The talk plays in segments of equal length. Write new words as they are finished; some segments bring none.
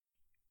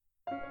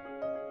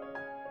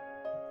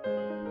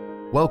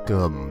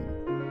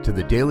Welcome to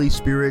the Daily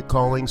Spirit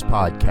Callings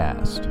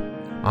podcast.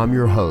 I'm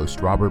your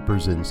host, Robert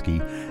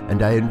Brzezinski,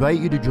 and I invite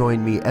you to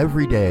join me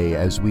every day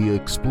as we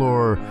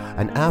explore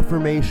an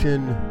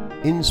affirmation,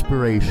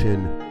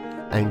 inspiration,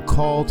 and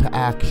call to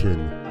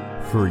action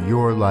for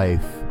your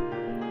life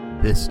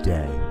this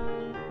day.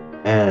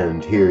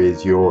 And here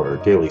is your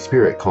Daily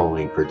Spirit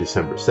Calling for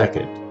December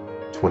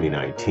 2nd,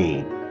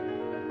 2019.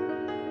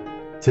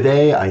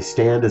 Today, I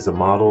stand as a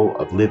model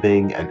of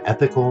living an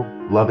ethical,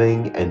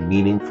 loving, and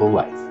meaningful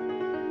life.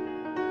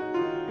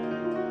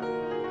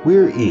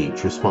 We're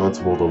each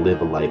responsible to live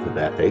a life of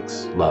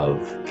ethics,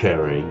 love,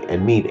 caring,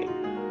 and meaning.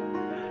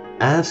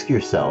 Ask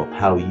yourself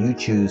how you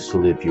choose to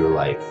live your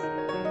life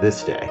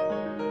this day.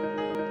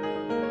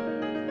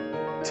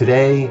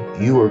 Today,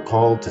 you are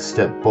called to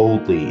step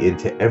boldly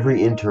into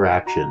every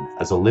interaction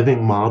as a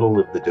living model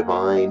of the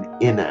divine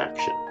in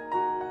action.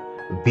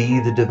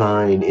 Be the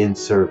divine in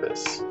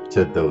service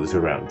to those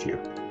around you.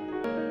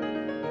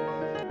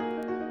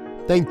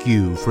 Thank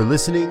you for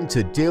listening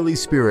to Daily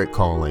Spirit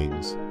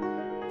Callings.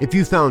 If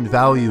you found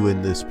value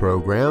in this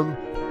program,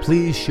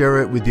 please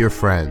share it with your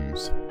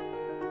friends.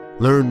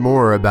 Learn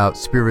more about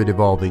Spirit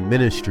Evolving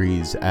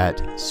Ministries at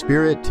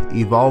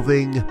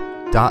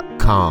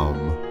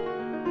spiritevolving.com.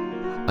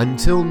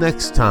 Until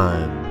next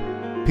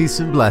time, peace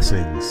and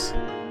blessings.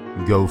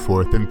 Go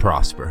forth and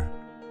prosper.